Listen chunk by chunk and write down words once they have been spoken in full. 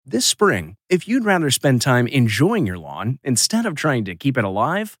This spring, if you'd rather spend time enjoying your lawn instead of trying to keep it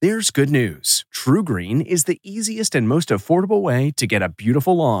alive, there's good news. TruGreen is the easiest and most affordable way to get a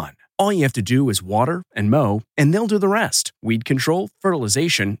beautiful lawn. All you have to do is water and mow, and they'll do the rest. Weed control,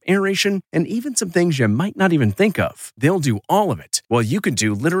 fertilization, aeration, and even some things you might not even think of. They'll do all of it, while you can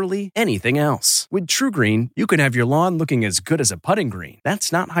do literally anything else. With TruGreen, you can have your lawn looking as good as a putting green.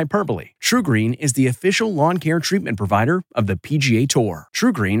 That's not hyperbole. TruGreen is the official lawn care treatment provider of the PGA Tour.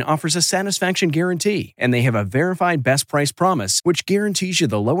 TruGreen offers a satisfaction guarantee, and they have a verified best price promise, which guarantees you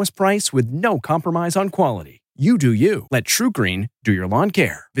the lowest price with no compromise on quality. You do you. Let TruGreen do your lawn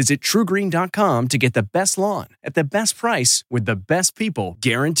care. Visit TruGreen.com to get the best lawn at the best price with the best people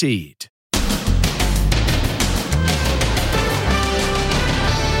guaranteed.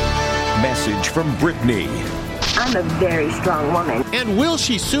 Message from Britney. I'm a very strong woman. And will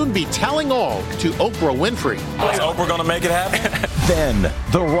she soon be telling all to Oprah Winfrey? Is Oprah going to make it happen? Then,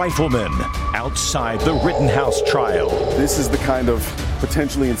 the rifleman outside the Rittenhouse trial. This is the kind of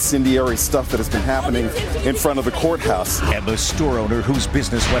potentially incendiary stuff that has been happening in front of the courthouse. And the store owner whose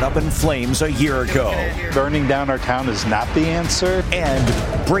business went up in flames a year ago. Burning down our town is not the answer.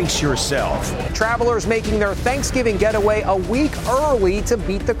 And brace yourself. Travelers making their Thanksgiving getaway a week early to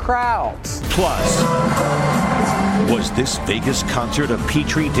beat the crowds. Plus, was this Vegas concert a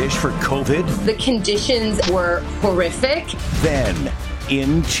petri dish for COVID? The conditions were horrific. Then,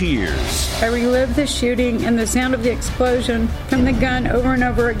 in tears, I relived the shooting and the sound of the explosion from the gun over and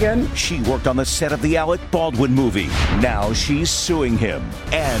over again. She worked on the set of the Alec Baldwin movie. Now she's suing him.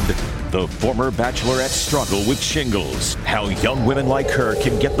 And the former bachelorette struggle with shingles. How young women like her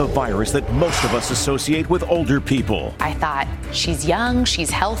can get the virus that most of us associate with older people. I thought, she's young, she's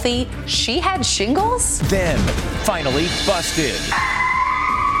healthy. She had shingles? Then, finally busted.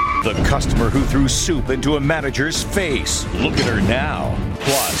 The customer who threw soup into a manager's face. Look at her now.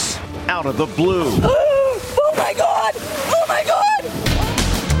 Plus, out of the blue. Oh my God! Oh my God!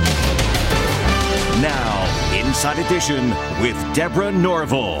 Now, Inside Edition with Deborah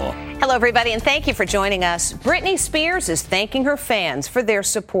Norville. Hello, everybody, and thank you for joining us. Britney Spears is thanking her fans for their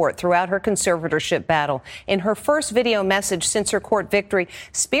support throughout her conservatorship battle. In her first video message since her court victory,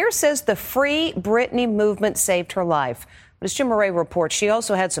 Spears says the Free Britney movement saved her life. But as Jim Murray reports, she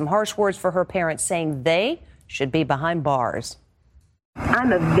also had some harsh words for her parents, saying they should be behind bars.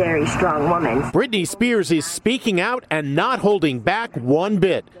 I'm a very strong woman. Britney Spears is speaking out and not holding back one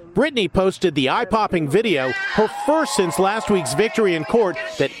bit. Britney posted the eye-popping video, her first since last week's victory in court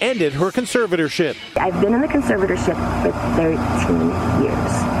that ended her conservatorship. I've been in the conservatorship for 13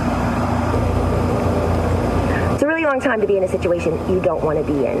 years. It's a really long time to be in a situation you don't want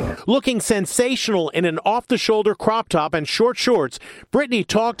to be in. Looking sensational in an off-the-shoulder crop top and short shorts, Britney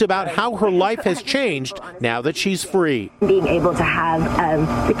talked about how her life has changed now that she's free. Being able to have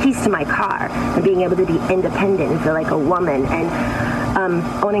the keys to my car and being able to be independent and feel like a woman and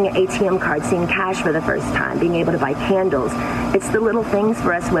owning an ATM card, seeing cash for the first time, being able to buy candles. It's the little things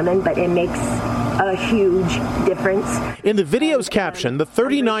for us women, but it makes a huge difference. In the video's caption, the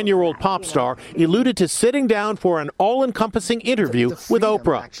 39-year-old pop star alluded to sitting down for an all-encompassing interview with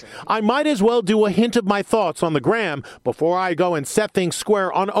Oprah. I might as well do a hint of my thoughts on the gram before I go and set things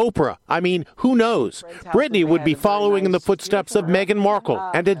square on Oprah. I mean, who knows? Britney would be following in the footsteps of Meghan Markle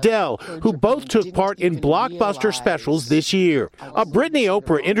and Adele, who both took part in blockbuster specials this year. A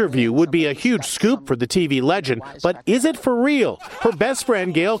Britney-Oprah interview would be a huge scoop for the TV legend, but is it for real? Her best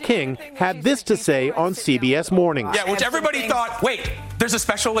friend, Gayle King, had this to say on CBS Mornings. Yeah, which everybody thought, wait, there's a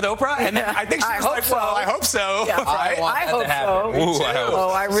special with Oprah? And then I think she was like, well, I hope so. Yeah, right? I hope so. Ooh, I hope. Oh,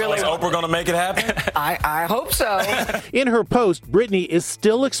 I really so is Oprah going to make it happen? I hope so. In her post, Britney is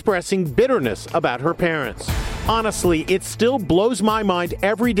still expressing bitterness about her parents. Honestly, it still blows my mind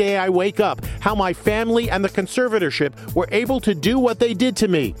every day I wake up how my family and the conservatorship were able to do what they did to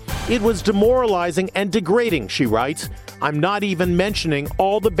me. It was demoralizing and degrading, she writes. I'm not even mentioning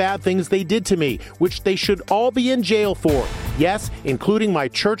all the bad things they did to me, which they should all be in jail for. Yes, including my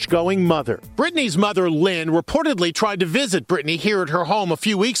church-going mother. Britney's mother, Lynn, reportedly tried to visit Britney here at her home a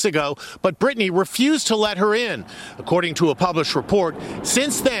few weeks ago, but Britney refused to let her in. According to a published report,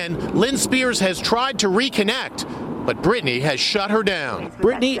 since then, Lynn Spears has tried to reconnect, but Britney has shut her down.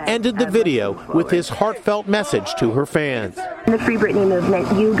 Britney ended the video with his heartfelt message to her fans. The Free Britney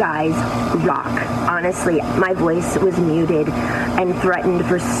movement, you guys rock. Honestly, my voice was muted and threatened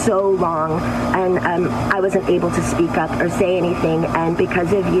for so long, and I wasn't able to speak up or say anything, and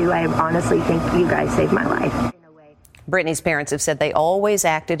because of you, I honestly think you guys saved my life. Brittany's parents have said they always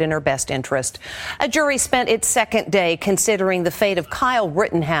acted in her best interest. A jury spent its second day considering the fate of Kyle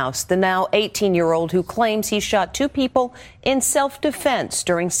Rittenhouse, the now 18-year-old who claims he shot two people in self-defense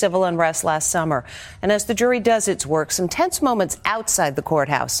during civil unrest last summer. And as the jury does its work, some tense moments outside the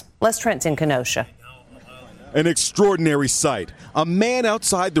courthouse. Les Trent's in Kenosha. An extraordinary sight. A man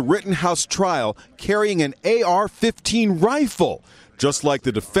outside the Rittenhouse trial carrying an AR-15 rifle, just like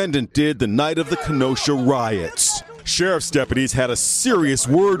the defendant did the night of the Kenosha riots. Sheriff's deputies had a serious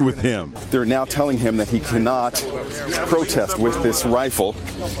word with him. They're now telling him that he cannot protest with this rifle,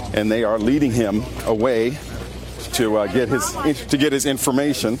 and they are leading him away to get his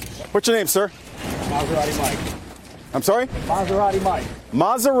information. What's your name, sir? Maserati Mike. I'm sorry? Maserati Mike.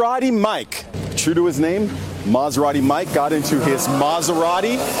 Maserati Mike. True to his name, Maserati Mike got into his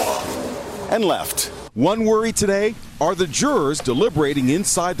Maserati and left. One worry today, are the jurors deliberating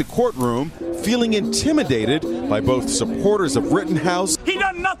inside the courtroom feeling intimidated by both supporters of Rittenhouse He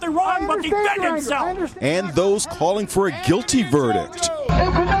done nothing wrong but defend himself. and those calling for a guilty verdict?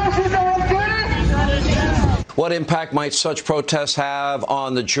 What impact might such protests have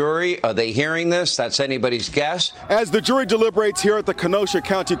on the jury? Are they hearing this? That's anybody's guess. As the jury deliberates here at the Kenosha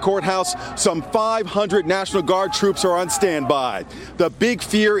County Courthouse, some 500 National Guard troops are on standby. The big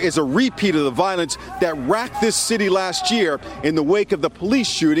fear is a repeat of the violence that racked this city last year in the wake of the police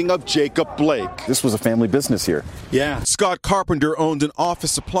shooting of Jacob Blake. This was a family business here. Yeah. Scott Carpenter owned an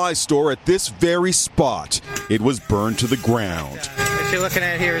office supply store at this very spot. It was burned to the ground. What you're looking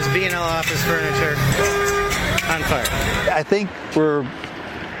at here is B&L office furniture on fire. I think we're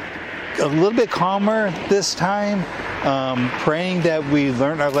a little bit calmer this time, praying that we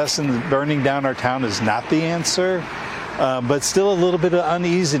learn our lesson that burning down our town is not the answer, but still a little bit of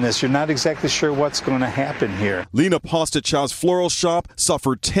uneasiness. You're not exactly sure what's going to happen here. Lena Postachow's floral shop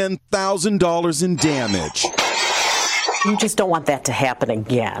suffered $10,000 in damage. You just don't want that to happen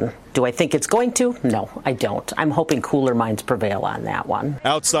again. Do I think it's going to? No, I don't. I'm hoping cooler minds prevail on that one.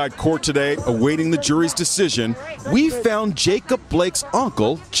 Outside court today, awaiting the jury's decision, we found Jacob Blake's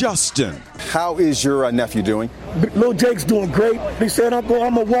uncle, Justin. How is your nephew doing? Little Jake's doing great. He said, Uncle,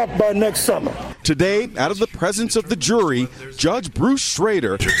 I'm going to walk by next summer. Today, out of the presence of the jury, Judge Bruce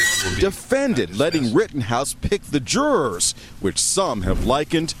Schrader defended letting Rittenhouse pick the jurors, which some have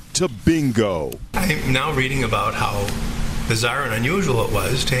likened to bingo. I'm now reading about how bizarre and unusual it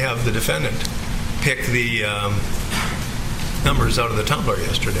was to have the defendant pick the numbers out of the tumbler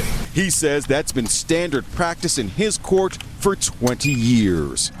yesterday. He says that's been standard practice in his court for 20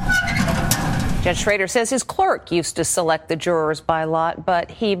 years. Judge Schrader says his clerk used to select the jurors by lot,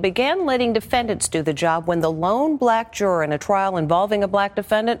 but he began letting defendants do the job when the lone black juror in a trial involving a black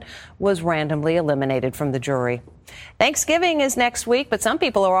defendant was randomly eliminated from the jury. Thanksgiving is next week, but some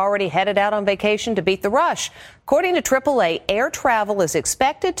people are already headed out on vacation to beat the rush. According to AAA, air travel is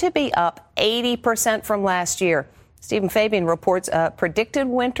expected to be up 80% from last year. Stephen Fabian reports a predicted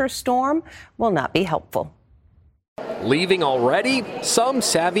winter storm will not be helpful. Leaving already? Some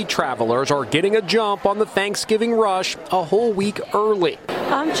savvy travelers are getting a jump on the Thanksgiving rush a whole week early.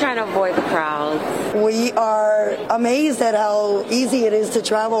 I'm trying to avoid the crowds. We are amazed at how easy it is to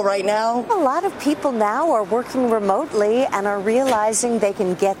travel right now. A lot of people now are working remotely and are realizing they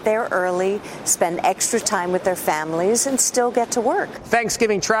can get there early, spend extra time with their families, and still get to work.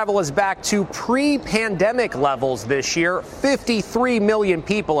 Thanksgiving travel is back to pre-pandemic levels this year. 53 million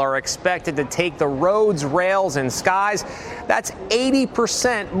people are expected to take the roads, rails, and skies. That's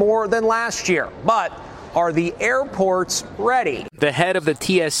 80% more than last year. But are the airports ready? The head of the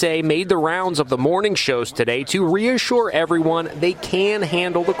TSA made the rounds of the morning shows today to reassure everyone they can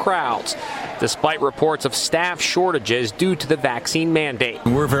handle the crowds, despite reports of staff shortages due to the vaccine mandate.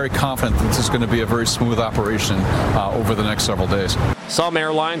 We're very confident that this is going to be a very smooth operation over the next several days. Some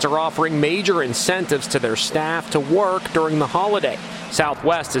airlines are offering major incentives to their staff to work during the holiday.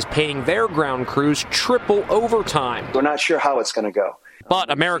 Southwest is paying their ground crews triple overtime. We're not sure how it's going to go. But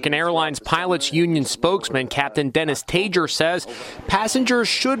American Airlines Pilots Union spokesman Captain Dennis Tager says passengers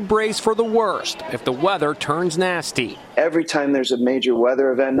should brace for the worst if the weather turns nasty. Every time there's a major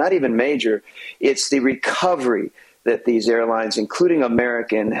weather event, not even major, it's the recovery that these airlines, including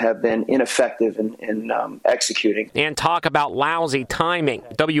American, have been ineffective in executing. And talk about lousy timing.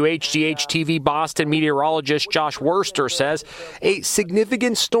 WHGH-TV Boston meteorologist Josh Worster says a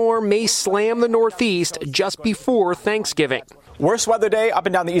significant storm may slam the Northeast just before Thanksgiving. Worst weather day up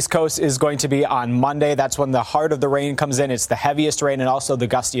and down the East Coast is going to be on Monday. That's when the heart of the rain comes in. It's the heaviest rain and also the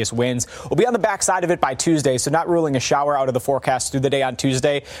gustiest winds. We'll be on the backside of it by Tuesday, so not ruling a shower out of the forecast through the day on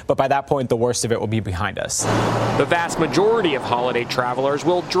Tuesday, but by that point, the worst of it will be behind us. The vast majority of holiday travelers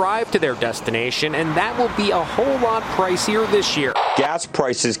will drive to their destination, and that will be a whole lot pricier this year. Gas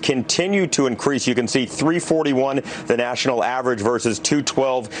prices continue to increase. You can see $3.41, the national average, versus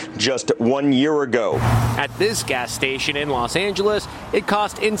 $2.12 just 1 year ago. At this gas station in Los Angeles, it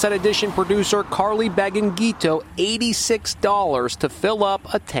cost Inside Edition producer Carly Baganguito $86 to fill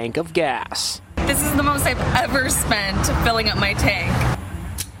up a tank of gas. This is the most I've ever spent filling up my tank.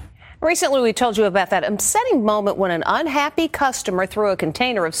 Recently, we told you about that upsetting moment when an unhappy customer threw a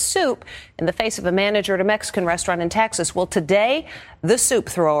container of soup in the face of a manager at a Mexican restaurant in Texas. Well, today, the soup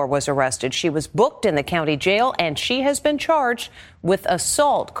thrower was arrested. She was booked in the county jail, and she has been charged with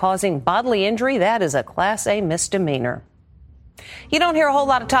assault causing bodily injury. That is a Class A misdemeanor. You don't hear a whole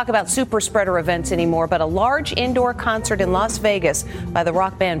lot of talk about super spreader events anymore, but a large indoor concert in Las Vegas by the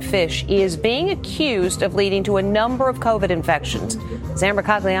rock band Phish is being accused of leading to a number of COVID infections. Sam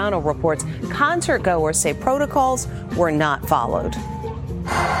Mercogliano reports concert goers say protocols were not followed.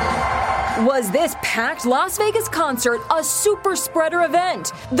 Was this packed Las Vegas concert a super spreader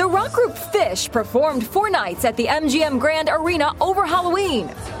event? The rock group Phish performed 4 nights at the MGM Grand Arena over Halloween.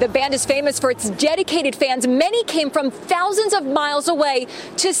 The band is famous for its dedicated fans. Many came from thousands of miles away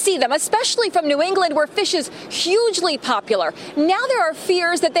to see them, especially from New England, where Phish is hugely popular. Now there are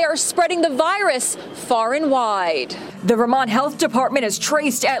fears that they are spreading the virus far and wide. The Vermont Health Department has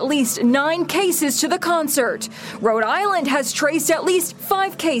traced at least 9 cases to the concert. Rhode Island has traced at least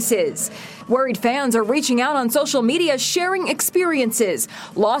 5 cases. Worried fans are reaching out on social media, sharing experiences.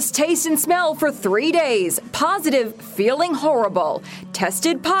 Lost taste and smell for 3 days. Positive, feeling horrible.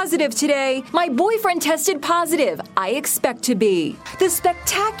 Tested positive today. My boyfriend tested positive. I expect to be. The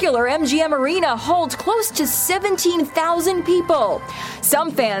spectacular MGM Arena holds close to 17,000 people.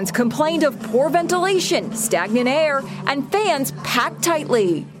 Some fans complained of poor ventilation, stagnant air, and fans packed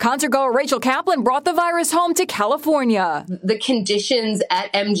tightly. Concertgoer Rachel Kaplan brought the virus home to California. The conditions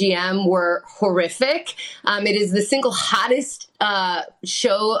at MGM were horrific. It is the single hottest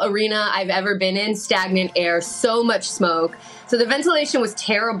show arena I've ever been in. Stagnant air, so much smoke. So the ventilation was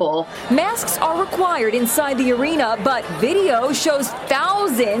terrible. Masks are required inside the arena, but video shows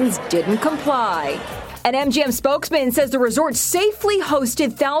thousands didn't comply. An MGM spokesman says the resort safely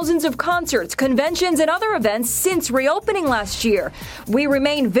hosted thousands of concerts, conventions, and other events since reopening last year. We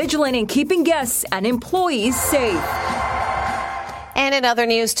remain vigilant in keeping guests and employees safe. And in other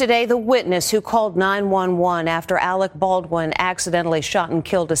news today, the witness who called 911 after Alec Baldwin accidentally shot and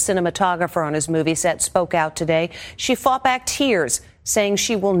killed a cinematographer on his movie set spoke out today. She fought back tears, saying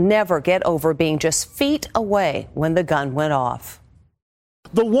she will never get over being just feet away when the gun went off.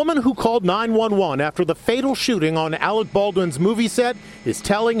 The woman who called 911 after the fatal shooting on Alec Baldwin's movie set is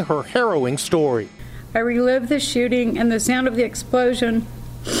telling her harrowing story. I relived the shooting and the sound of the explosion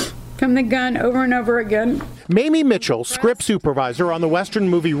from the gun over and over again. Mamie Mitchell, script supervisor on the Western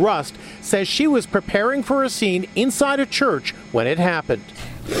movie Rust, says she was preparing for a scene inside a church when it happened.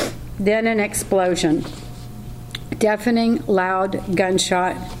 Then an explosion. Deafening, loud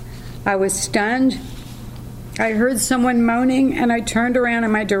gunshot. I was stunned. I heard someone moaning, and I turned around,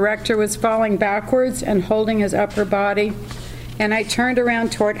 and my director was falling backwards and holding his upper body. And I turned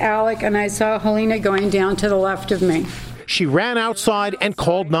around toward Alec, and I saw Helena going down to the left of me. She ran outside and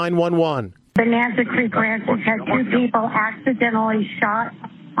called 911. Bonanza Creek Ranch has had 2 people accidentally shot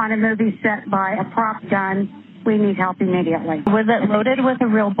on a movie set by a prop gun. We need help immediately. Was it loaded with a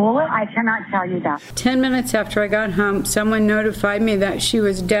real bullet? I cannot tell you that. 10 minutes after I got home, someone notified me that she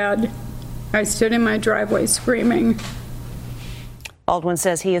was dead. I stood in my driveway screaming. Baldwin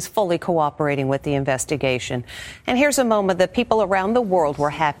says he is fully cooperating with the investigation. And here's a moment that people around the world were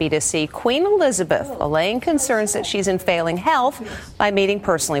happy to see. Queen Elizabeth allaying concerns that she's in failing health by meeting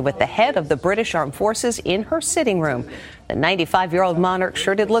personally with the head of the British Armed Forces in her sitting room. The 95-year-old monarch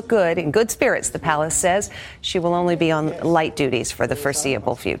sure did look good, in good spirits, the palace says. She will only be on light duties for the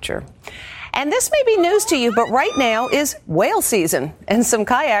foreseeable future. And this may be news to you, but right now is whale season, and some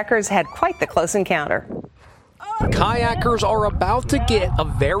kayakers had quite the close encounter. Kayakers are about to get a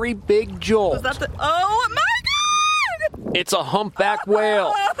very big jolt. Oh my God! It's a humpback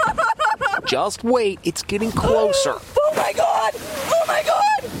whale. Just wait, it's getting closer. Oh my God! Oh my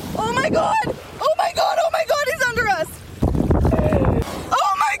God! Oh my God! Oh my God! Oh my God! He's under us!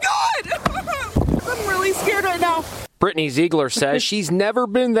 Oh my God! I'm really scared right now. Brittany Ziegler says she's never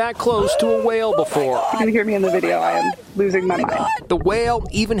been that close to a whale before. You can hear me in the video. I am losing my mind. The whale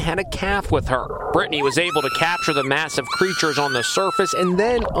even had a calf with her. Brittany was able to capture the massive creatures on the surface and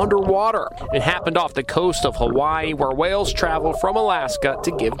then underwater. It happened off the coast of Hawaii, where whales travel from Alaska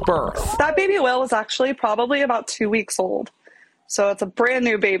to give birth. That baby whale was actually probably about 2 weeks old. So it's a brand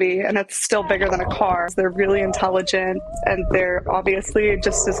new baby, and it's still bigger than a car. They're really intelligent, and they're obviously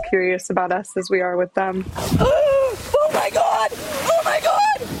just as curious about us as we are with them. Oh my God! Oh my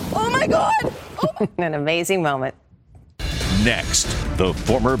God! Oh my God! Oh my- An amazing moment. Next, the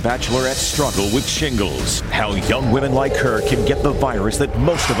former bachelorette struggle with shingles. How young women like her can get the virus that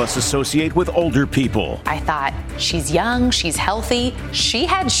most of us associate with older people. I thought, she's young, she's healthy, she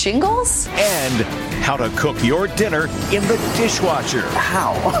had shingles? And how to cook your dinner in the dishwasher.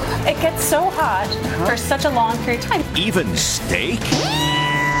 How? It gets so hot for such a long period of time. Even steak?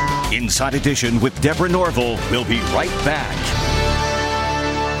 Inside Edition with Deborah Norville. We'll be right back.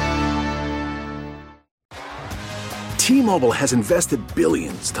 T-Mobile has invested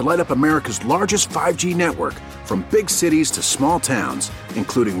billions to light up America's largest 5G network, from big cities to small towns,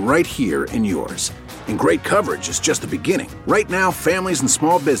 including right here in yours. And great coverage is just the beginning. Right now, families and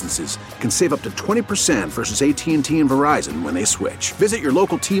small businesses can save up to 20% versus AT&T and Verizon when they switch. Visit your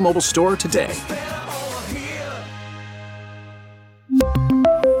local T-Mobile store today.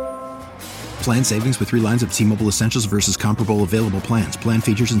 Plan savings with 3 lines of T-Mobile Essentials versus comparable available plans. Plan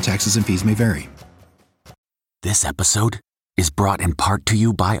features and taxes and fees may vary. This episode is brought in part to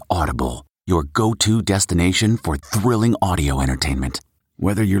you by Audible, your go-to destination for thrilling audio entertainment.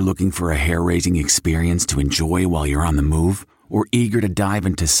 Whether you're looking for a hair-raising experience to enjoy while you're on the move, or eager to dive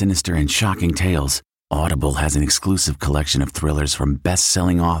into sinister and shocking tales, Audible has an exclusive collection of thrillers from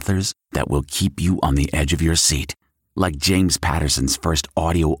best-selling authors that will keep you on the edge of your seat. Like James Patterson's first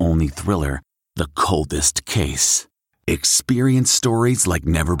audio-only thriller, The Coldest Case. Experience stories like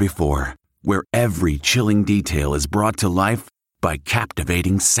never before, where every chilling detail is brought to life by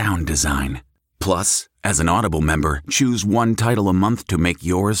captivating sound design. Plus, as an Audible member, choose one title a month to make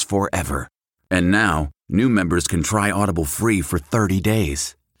yours forever. And now, new members can try Audible free for 30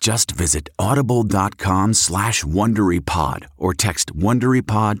 days. Just visit audible.com/WonderyPod or text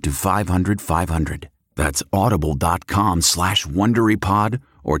WonderyPod to 500-500. That's audible.com/WonderyPod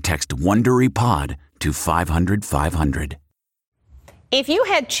or text WonderyPod to 500-500. If you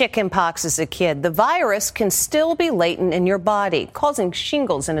had chickenpox as a kid, the virus can still be latent in your body, causing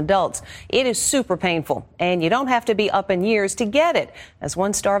shingles in adults. It is super painful, and you don't have to be up in years to get it, as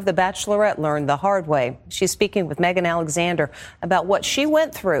one star of The Bachelorette learned the hard way. She's speaking with Megan Alexander about what she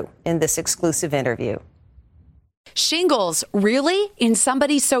went through in this exclusive interview. Shingles, really? In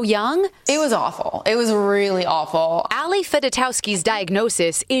somebody so young? It was awful. It was really awful. Ali Fedotowsky's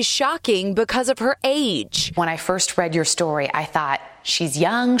diagnosis is shocking because of her age. When I first read your story, I thought, she's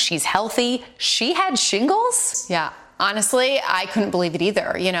young, she's healthy, she had shingles? Yeah. Honestly, I couldn't believe it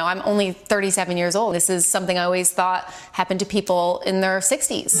either. You know, I'm only 37 years old. This is something I always thought happened to people in their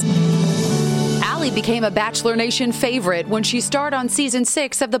 60s. Ali became a Bachelor Nation favorite when she starred on season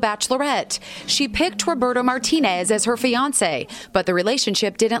 6 of The Bachelorette. She picked Roberto Martinez as her fiancé, but the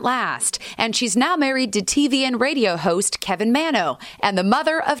relationship didn't last. And she's now married to TV and radio host Kevin Mano and the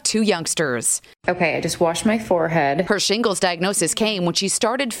mother of 2 youngsters. Okay, I just washed my forehead. Her shingles diagnosis came when she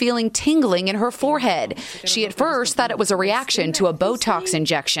started feeling tingling in her forehead. She at first thought it was a reaction to a Botox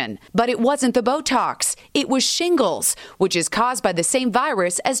injection, but it wasn't the Botox. It was shingles, which is caused by the same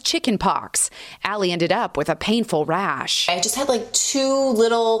virus as chickenpox. Ali ended up with a painful rash. I just had like 2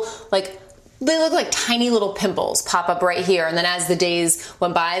 little, they look like tiny little pimples pop up right here. And then as the days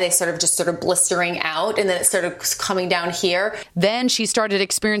went by, they started blistering out, and then it started coming down here. Then she started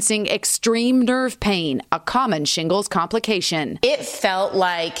experiencing extreme nerve pain, a common shingles complication. It felt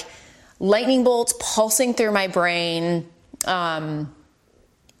like lightning bolts pulsing through my brain. I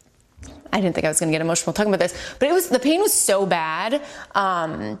didn't think I was going to get emotional talking about this, but the pain was so bad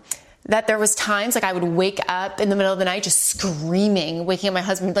that there was times I would wake up in the middle of the night just screaming, waking up my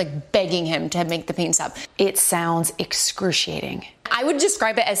husband, begging him to make the pain stop. It sounds excruciating. I would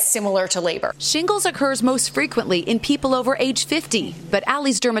describe it as similar to labor. Shingles occurs most frequently in people over age 50, but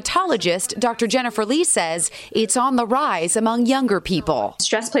Ali's dermatologist, Dr. Jennifer Lee, says it's on the rise among younger people.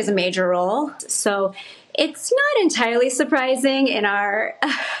 Stress plays a major role, so it's not entirely surprising in our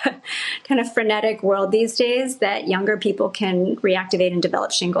kind of frenetic world these days that younger people can reactivate and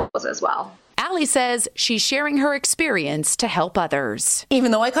develop shingles as well. Ali says she's sharing her experience to help others.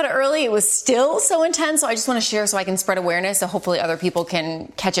 Even though I caught it early, it was still so intense. So I just want to share so I can spread awareness so hopefully other people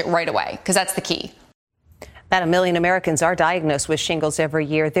can catch it right away, because that's the key. About 1 million Americans are diagnosed with shingles every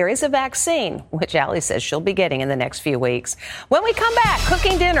year. There is a vaccine, which Allie says she'll be getting in the next few weeks. When we come back,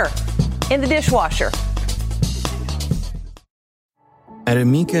 cooking dinner in the dishwasher. At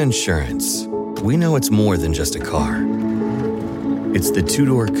Amica Insurance, we know it's more than just a car. It's the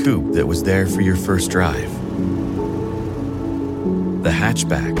two-door coupe that was there for your first drive, the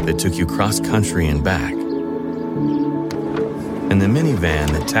hatchback that took you cross-country and back, and the minivan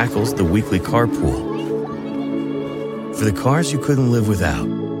that tackles the weekly carpool. For the cars you couldn't live without,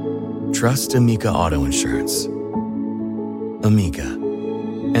 trust Amica Auto Insurance. Amica.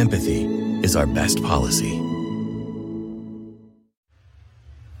 Empathy is our best policy.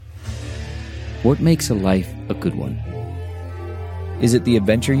 What makes a life a good one? Is it the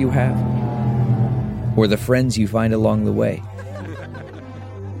adventure you have? Or the friends you find along the way?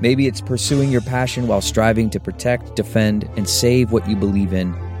 Maybe it's pursuing your passion while striving to protect, defend, and save what you believe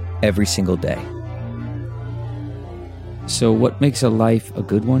in every single day. So what makes a life a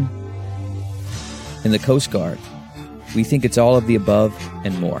good one? In the Coast Guard, we think it's all of the above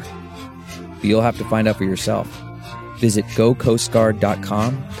and more. But you'll have to find out for yourself. Visit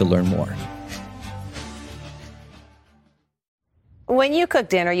gocoastguard.com to learn more. When you cook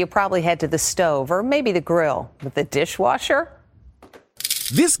dinner, you probably head to the stove or maybe the grill. But the dishwasher?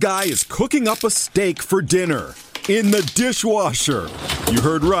 This guy is cooking up a steak for dinner in the dishwasher. You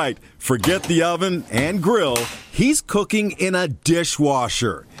heard right. Forget the oven and grill. He's cooking in a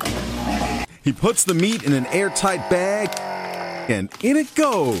dishwasher. He puts the meat in an airtight bag, and in it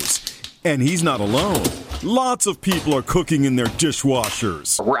goes. And he's not alone. Lots of people are cooking in their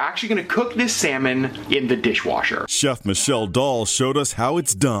dishwashers. We're actually going to cook this salmon in the dishwasher. Chef Michelle Dahl showed us how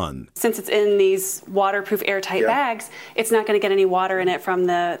it's done. Since it's in these waterproof airtight bags, it's not going to get any water in it from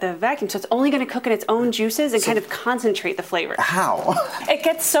the vacuum. So it's only going to cook in its own juices and kind of concentrate the flavor. How? It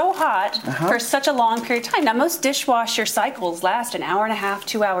gets so hot for such a long period of time. Now, most dishwasher cycles last an hour and a half,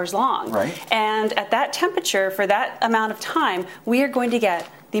 2 hours long. Right. And at that temperature, for that amount of time, we are going to get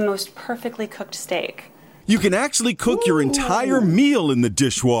the most perfectly cooked steak. You can actually cook your entire meal in the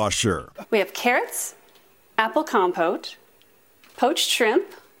dishwasher. We have carrots, apple compote, poached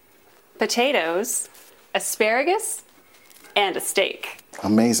shrimp, potatoes, asparagus, and a steak.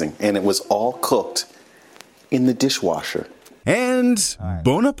 Amazing. And it was all cooked in the dishwasher. And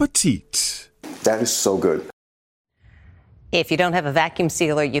bon appetit. That is so good. If you don't have a vacuum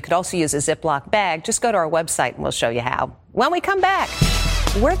sealer, you could also use a Ziploc bag. Just go to our website and we'll show you how. When we come back,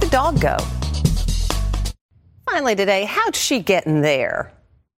 where'd the dog go? Finally today, how'd she get in there?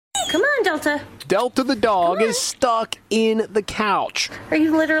 Come on, Delta. Delta the dog is stuck in the couch. Are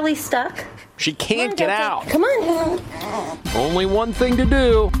you literally stuck? She can't get out. Come on. Only one thing to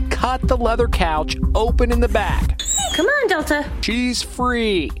do. Cut the leather couch open in the back. Come on, Delta. She's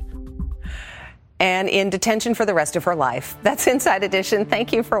free. And in detention for the rest of her life. That's Inside Edition.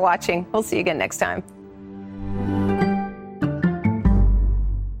 Thank you for watching. We'll see you again next time.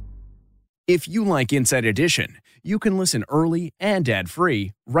 If you like Inside Edition, you can listen early and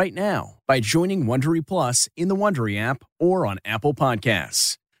ad-free right now by joining Wondery Plus in the Wondery app or on Apple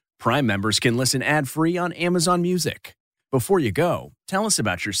Podcasts. Prime members can listen ad-free on Amazon Music. Before you go, tell us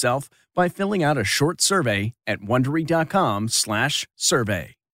about yourself by filling out a short survey at Wondery.com/survey.